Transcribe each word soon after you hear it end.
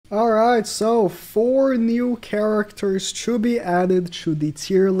Alright, so 4 new characters to be added to the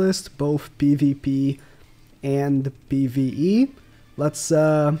tier list, both PvP and PvE. Let's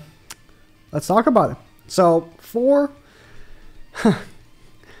talk about it. So, 4...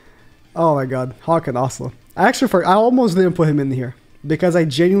 oh my god, Hawk and Oslo. I almost didn't put him in here, because I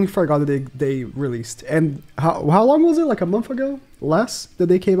genuinely forgot that they released. And how long was it? Like a month ago? Less that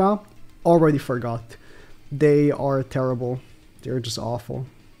they came out? Already forgot. They are terrible. They're just awful.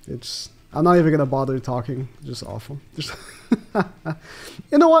 I'm not even gonna bother talking. Just awful. Just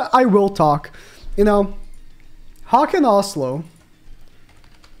you know what? I will talk. You know, Hawk and Oslo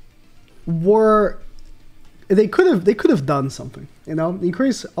they could have done something. You know,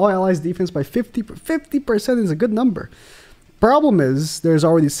 increase all allies' defense by 50% is a good number. Problem is, there's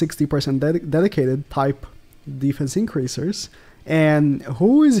already 60% dedicated type defense increasers, and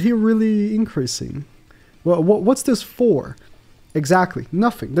who is he really increasing? Well, what's this for? Exactly,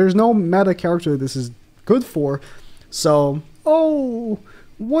 nothing. There's no meta character this is good for. So, oh,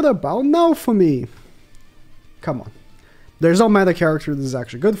 what about now for me? Come on. There's no meta character this is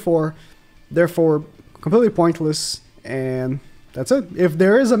actually good for. Therefore, completely pointless, and that's it. If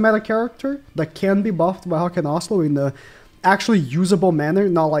there is a meta character that can be buffed by Hawk and Oslo in the actually usable manner,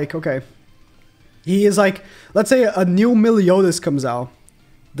 not like, okay, he is like, let's say a new Meliodas comes out.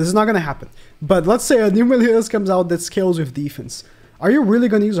 This is not going to happen. But let's say a new Meliodas comes out that scales with defense. Are you really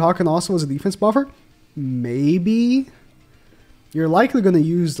going to use Hawk and Oslo as a defense buffer? Maybe. You're likely going to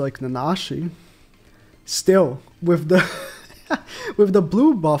use like Nanashi. Still, with the with the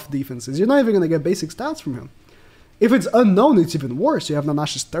blue buff defenses, you're not even going to get basic stats from him. If it's unknown, it's even worse. You have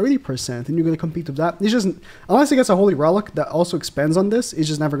Nanashi's 30%, and you're going to compete with that. It's just, unless he gets a Holy Relic that also expands on this, it's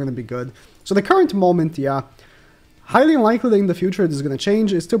just never going to be good. So the current moment, yeah, highly unlikely that in the future this is going to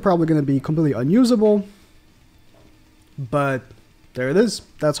change. It's still probably going to be completely unusable. But there it is.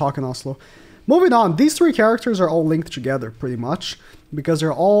 That's Hawk and Oslo. Moving on, these 3 characters are all linked together, pretty much, because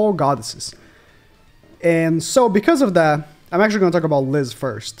they're all goddesses. And so because of that, I'm actually going to talk about Liz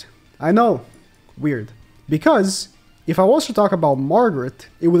first. I know, weird. Because if I was to talk about Margaret,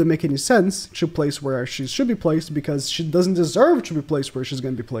 it wouldn't make any sense to place where she should be placed, because she doesn't deserve to be placed where she's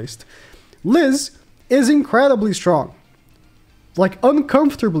going to be placed. Liz is incredibly strong. Like,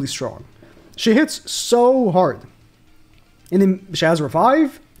 uncomfortably strong. She hits so hard. And then she has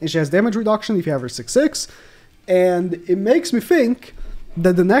Revive, and she has damage reduction if you have her 6/6. And it makes me think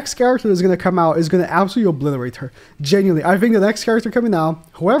that the next character that's going to come out is going to absolutely obliterate her. Genuinely, I think the next character coming out,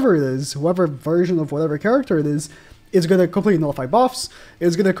 whoever it is, whoever version of whatever character it is going to completely nullify buffs.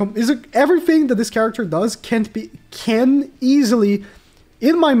 Everything that this character does can easily,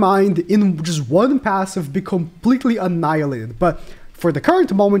 in my mind, in just one passive, be completely annihilated. But for the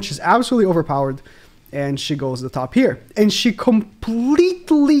current moment, she's absolutely overpowered, and she goes to the top here. And she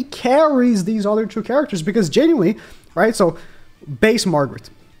completely carries these other 2 characters, because genuinely, right, so Base Margaret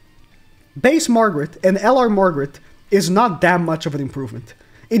and LR Margaret is not that much of an improvement.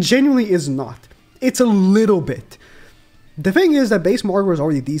 It genuinely is not. It's a little bit. The thing is that Base Margaret was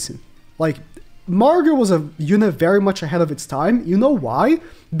already decent. Like, Margaret was a unit very much ahead of its time. You know why?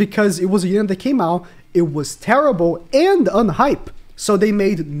 Because it was a unit that came out, it was terrible and unhype. So they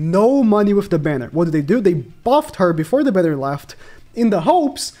made no money with the banner. What did they do? They buffed her before the banner left in the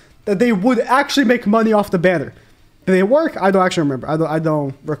hopes that they would actually make money off the banner. Did it work? I don't actually remember. I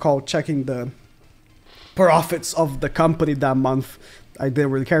don't recall checking the profits of the company that month. I didn't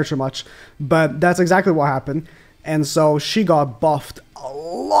really care too much. But that's exactly what happened. And so she got buffed a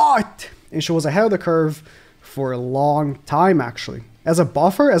lot. And she was ahead of the curve for a long time, actually. As a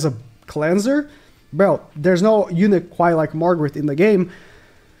buffer, as a cleanser, bro, there's no unit quite like Margaret in the game.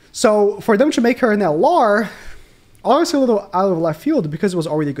 So for them to make her an LR, honestly a little out of left field, because it was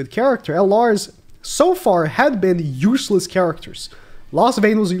already a good character. LRs so far had been useless characters. Lost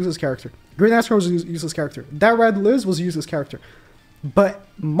Vein was a useless character. Green Asker was a useless character. That Red Liz was a useless character. But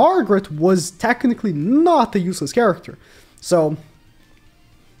Margaret was technically not a useless character. So,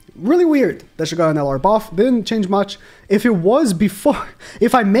 really weird that she got an LR buff. Didn't change much. If it was before,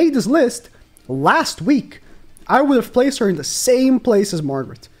 if I made this list last week, I would have placed her in the same place as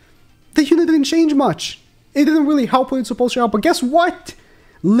Margaret. The unit didn't change much. It didn't really help what it's supposed to help. But guess what?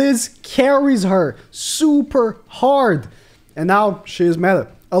 Liz carries her super hard. And now she is meta.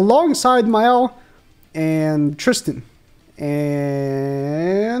 Alongside Mael and Tristan.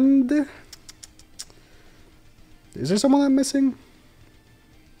 And is there someone I'm missing?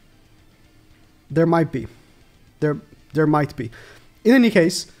 There might be. There might be. In any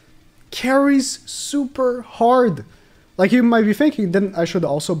case, carries super hard. Like, you might be thinking, then I should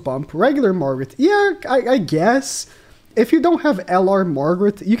also bump regular Margaret. Yeah, I guess. if you don't have LR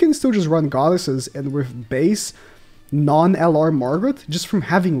Margaret, you can still just run Goddesses, and with base non-LR Margaret, just from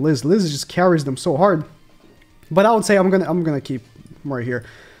having Liz just carries them so hard. But I would say I'm gonna keep right here.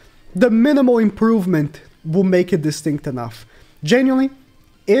 The minimal improvement will make it distinct enough. Genuinely,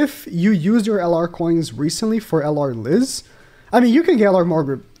 if you used your LR coins recently for LR Liz, I mean, you can get LR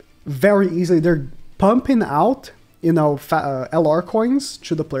Margaret very easily. They're pumping out, you know, LR coins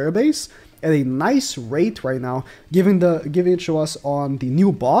to the player base at a nice rate right now, giving it to us on the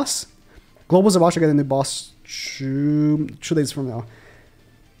new boss. Global's about to get a new boss 2 days from now.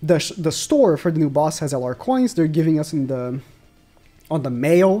 The store for the new boss has LR coins. They're giving us on the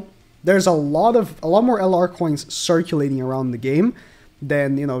mail. There's a lot more LR coins circulating around the game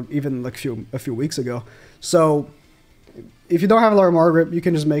than, you know, even like a few weeks ago. So if you don't have LR Margaret, you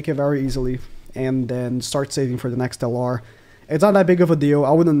can just make it very easily and then start saving for the next LR. It's not that big of a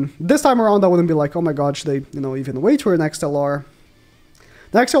deal. This time around, I wouldn't be like, oh my god, should they, you know, even wait for the next LR?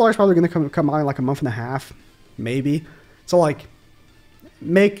 The next LR is probably going to come out in like a month and a half, maybe. So like,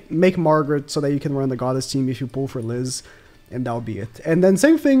 make Margaret so that you can run the Goddess team if you pull for Liz, and that'll be it. And then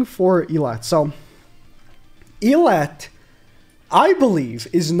same thing for Elat. So Elat, I believe,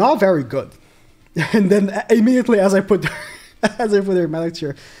 is not very good. And then immediately as I put their medics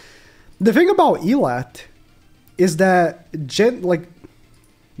here, the thing about Elat is that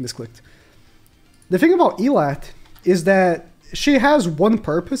misclicked. The thing about Elat is that she has one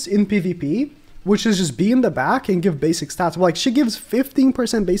purpose in PvP, which is just be in the back and give basic stats. Like, she gives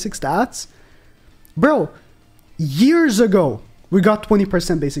 15% basic stats. Bro, years ago, we got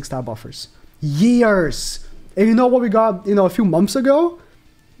 20% basic stat buffers. Years. And you know what we got, you know, a few months ago?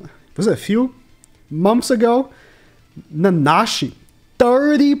 Was it a few months ago? Nanashi.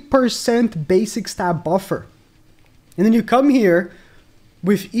 30% basic stat buffer. And then you come here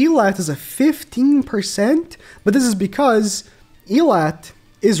with Elat as a 15%, but this is because Elat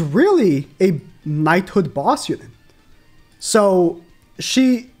is really a knighthood boss unit. So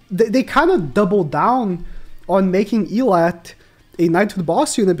they kind of doubled down on making Elat a knighthood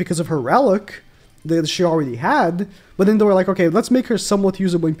boss unit because of her relic that she already had, but then they were like, okay, let's make her somewhat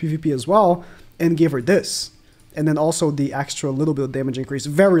usable in PvP as well, and give her this. And then also the extra little bit of damage increase.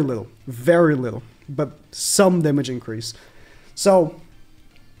 Very little, but some damage increase. So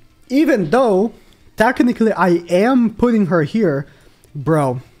even though technically I am putting her here,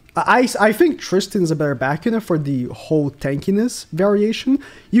 bro, I think Tristan is a better back unit for the whole tankiness variation.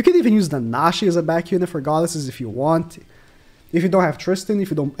 You can even use the Nashi as a back unit for Goddesses if you want. If you don't have Tristan,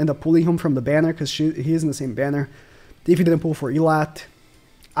 if you don't end up pulling him from the banner, because he is in the same banner. If you didn't pull for Elat,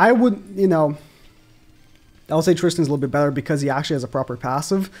 I would, you know, I'll say Tristan's a little bit better because he actually has a proper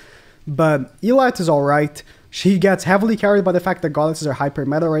passive. But Elat is alright. She gets heavily carried by the fact that Goddesses are hyper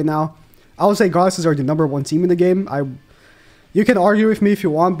meta right now. I would say Goddesses are the #1 team in the game. You can argue with me if you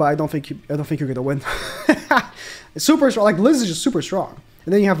want, but I don't think you're gonna win. It's super strong. Like, Liz is just super strong.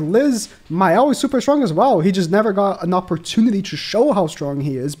 And then you have Liz. Mael is super strong as well. He just never got an opportunity to show how strong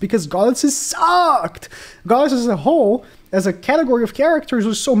he is because Goddesses sucked. Goddesses as a whole, as a category of characters,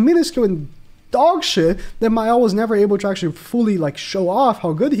 was so minuscule and dog shit that Mael was never able to actually fully like show off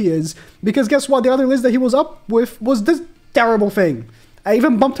how good he is, because guess what, the other list that he was up with was this terrible thing. I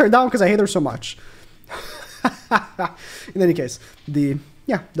even bumped her down because I hate her so much. In any case, the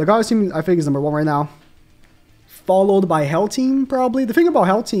Goddess team I think is #1 right now, followed by Hell team probably. The thing about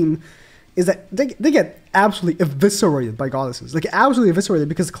Hell team is that they get absolutely eviscerated by Goddesses, like absolutely eviscerated,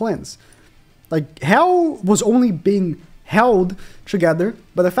 because cleanse. Like, Hell was only being held together,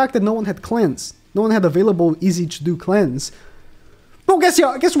 but the fact that no one had cleanse, no one had available easy to do cleanse. But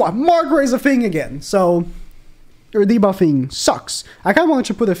guess what? Margaret is a thing again. So your debuffing sucks. I kind of wanted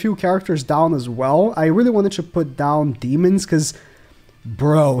to put a few characters down as well. I really wanted to put down demons because,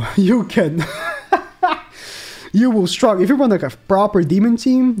 bro, you can you will struggle if you run like a proper demon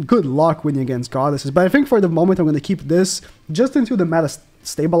team. Good luck winning against Goddesses. But I think for the moment I'm going to keep this just until the meta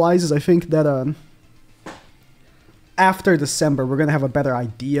stabilizes. I think that after December, we're going to have a better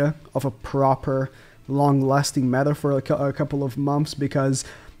idea of a proper, long-lasting meta for a couple of months, because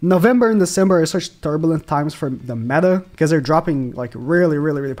November and December are such turbulent times for the meta, because they're dropping like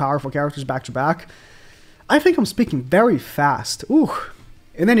really powerful characters back to back. I think I'm speaking very fast. Ooh.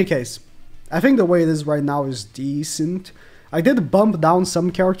 In any case, I think the way it is right now is decent. I did bump down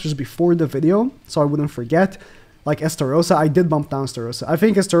some characters before the video, so I wouldn't forget. Like Estarossa, I did bump down Estarossa. I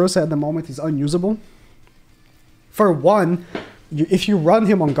think Estarossa at the moment is unusable. For one, if you run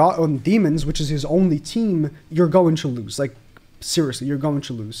him on Demons, which is his only team, you're going to lose. Like, seriously, you're going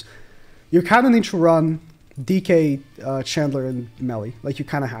to lose. You kind of need to run DK, Chandler, and Melly. Like, you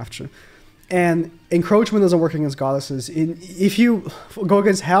kind of have to. And encroachment doesn't work against goddesses. If you go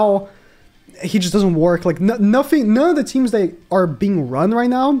against Hell, he just doesn't work. Like nothing, none of the teams that are being run right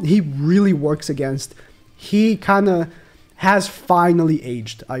now, he really works against. He kind of has finally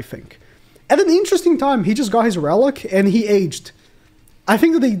aged, I think. At an interesting time, he just got his relic and he aged. I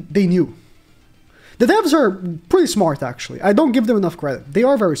think that they knew. The devs are pretty smart, actually. I don't give them enough credit. They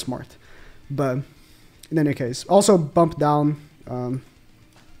are very smart. But in any case, also bumped down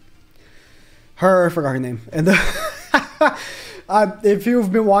her, I forgot her name. And if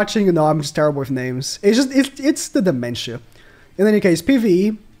you've been watching, you know I'm just terrible with names. It's the dementia. In any case,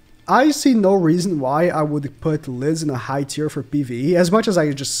 PvE, I see no reason why I would put Liz in a high tier for PvE. As much as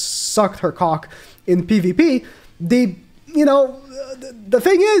I just sucked her cock in PvP, the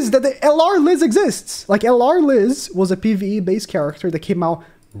thing is that the LR Liz exists. Like, LR Liz was a PvE-based character that came out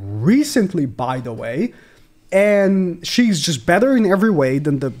recently, by the way, and she's just better in every way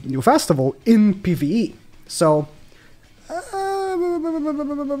than the new festival in PvE. So,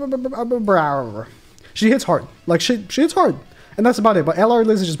 she hits hard. Like, she hits hard. And that's about it. But LR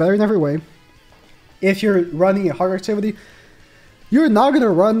Liz is just better in every way. If you're running a hard activity, you're not going to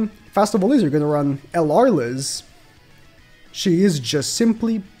run Festival Liz. You're going to run LR Liz. She is just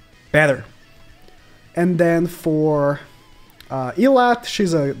simply better. And then for Elat,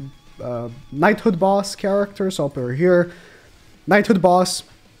 she's a Knighthood boss character. So I'll put her here. Knighthood boss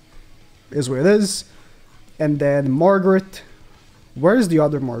is where it is. And then Margaret. Where's the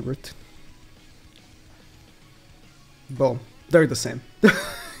other Margaret? Boom. They're the same.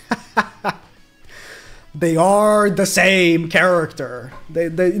 They are the same character. They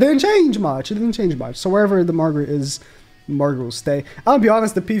didn't change much. It didn't change much. So wherever the Margaret is, Margaret will stay. I'll be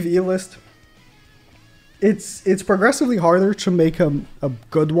honest, the PvE list, it's progressively harder to make a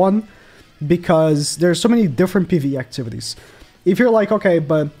good one because there's so many different PvE activities. If you're like, okay,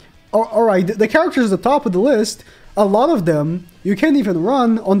 but alright, the characters at the top of the list, a lot of them you can't even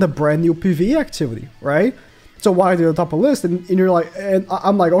run on the brand new PvE activity, right? So why are they at the top of the list? And you're like, and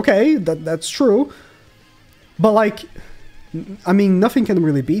I'm like, okay, that's true. But like, I mean, nothing can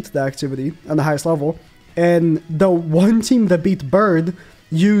really beat the activity on the highest level. And the one team that beat Bird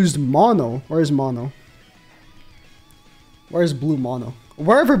used Mono. Where is Mono? Where's Blue Mono?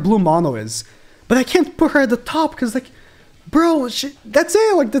 Wherever Blue Mono is. But I can't put her at the top because, like, bro, that's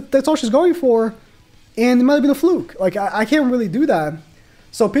it. Like, that's all she's going for. And it might have been a fluke. Like, I can't really do that.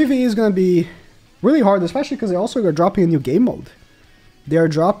 So PvE is going to be really hard, especially because they also are dropping a new game mode. They are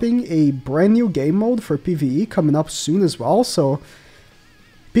dropping a brand new game mode for PvE coming up soon as well. So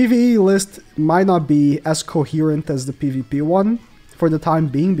PvE list might not be as coherent as the PvP one for the time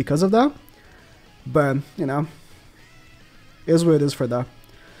being because of that. But, you know, is what it is for that.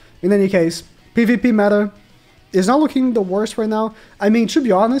 In any case, PvP meta is not looking the worst right now. I mean, to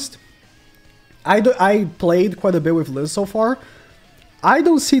be honest, I played quite a bit with Liz so far. I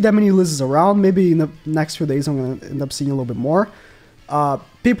don't see that many Liz's around. Maybe in the next few days I'm going to end up seeing a little bit more.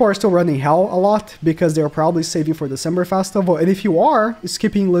 People are still running Hell a lot because they're probably saving for December Festival. And if you are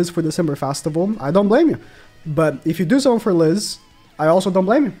skipping Liz for December Festival, I don't blame you. But if you do something for Liz, I also don't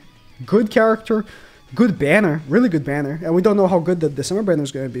blame you. Good character, good banner, really good banner. And we don't know how good the December banner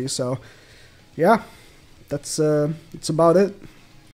is going to be. So, yeah, that's about it.